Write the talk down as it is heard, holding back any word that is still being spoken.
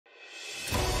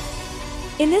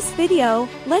In this video,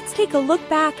 let's take a look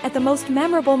back at the most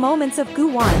memorable moments of Goo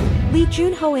Won,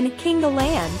 Jun Ho in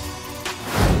King-the-Land.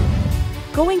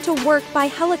 Going to work by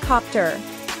helicopter.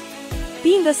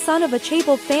 Being the son of a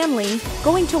chaebol family,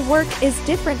 going to work is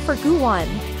different for Goo Won.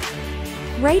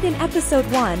 Right in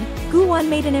episode 1, Goo Won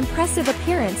made an impressive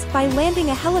appearance by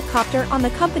landing a helicopter on the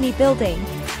company building.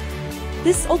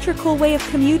 This ultra-cool way of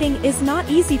commuting is not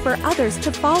easy for others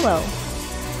to follow.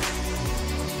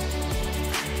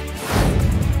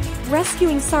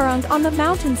 Rescuing Sarang on the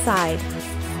mountainside.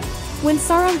 When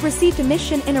Sarang received a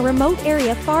mission in a remote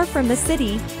area far from the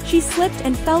city, she slipped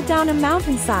and fell down a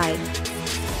mountainside.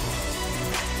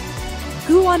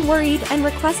 Goo Won worried and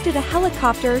requested a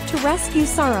helicopter to rescue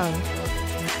Sarang.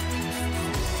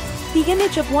 The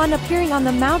image of Won appearing on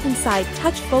the mountainside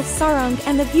touched both Sarang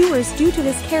and the viewers due to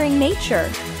his caring nature.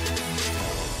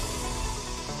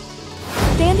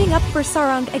 Standing up for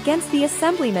Sarang against the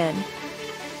Assemblyman.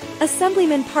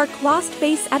 Assemblyman Park lost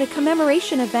face at a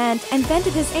commemoration event and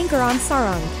vented his anger on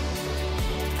Sarang.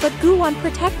 But Goo Won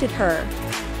protected her.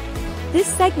 This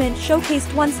segment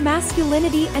showcased Won's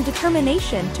masculinity and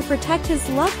determination to protect his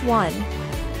loved one.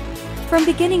 From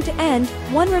beginning to end,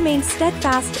 Won remained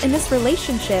steadfast in this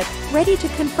relationship, ready to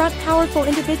confront powerful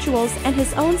individuals and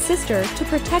his own sister to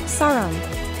protect Sarang.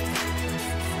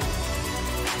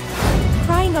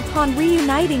 Crying upon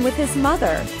reuniting with his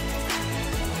mother.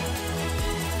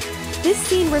 This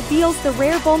scene reveals the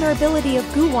rare vulnerability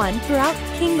of Goo Won throughout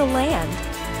King-the-Land.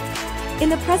 In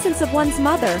the presence of one's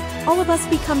mother, all of us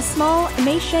become small and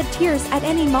may shed tears at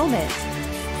any moment.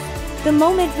 The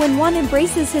moment when Won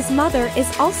embraces his mother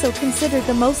is also considered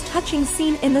the most touching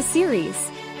scene in the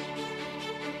series.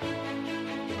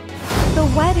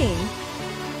 The wedding.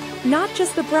 Not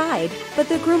just the bride, but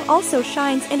the groom also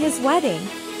shines in his wedding.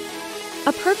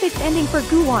 A perfect ending for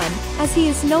Goo Won, as he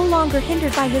is no longer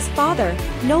hindered by his father,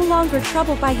 no longer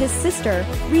troubled by his sister,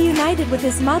 reunited with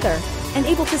his mother, and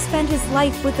able to spend his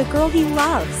life with the girl he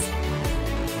loves.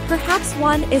 Perhaps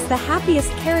Won is the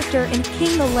happiest character in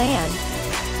King-the-Land.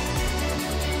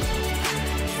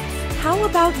 How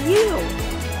about you?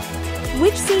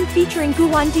 Which scene featuring Goo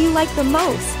Won do you like the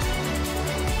most?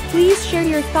 Please share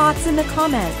your thoughts in the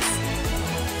comments.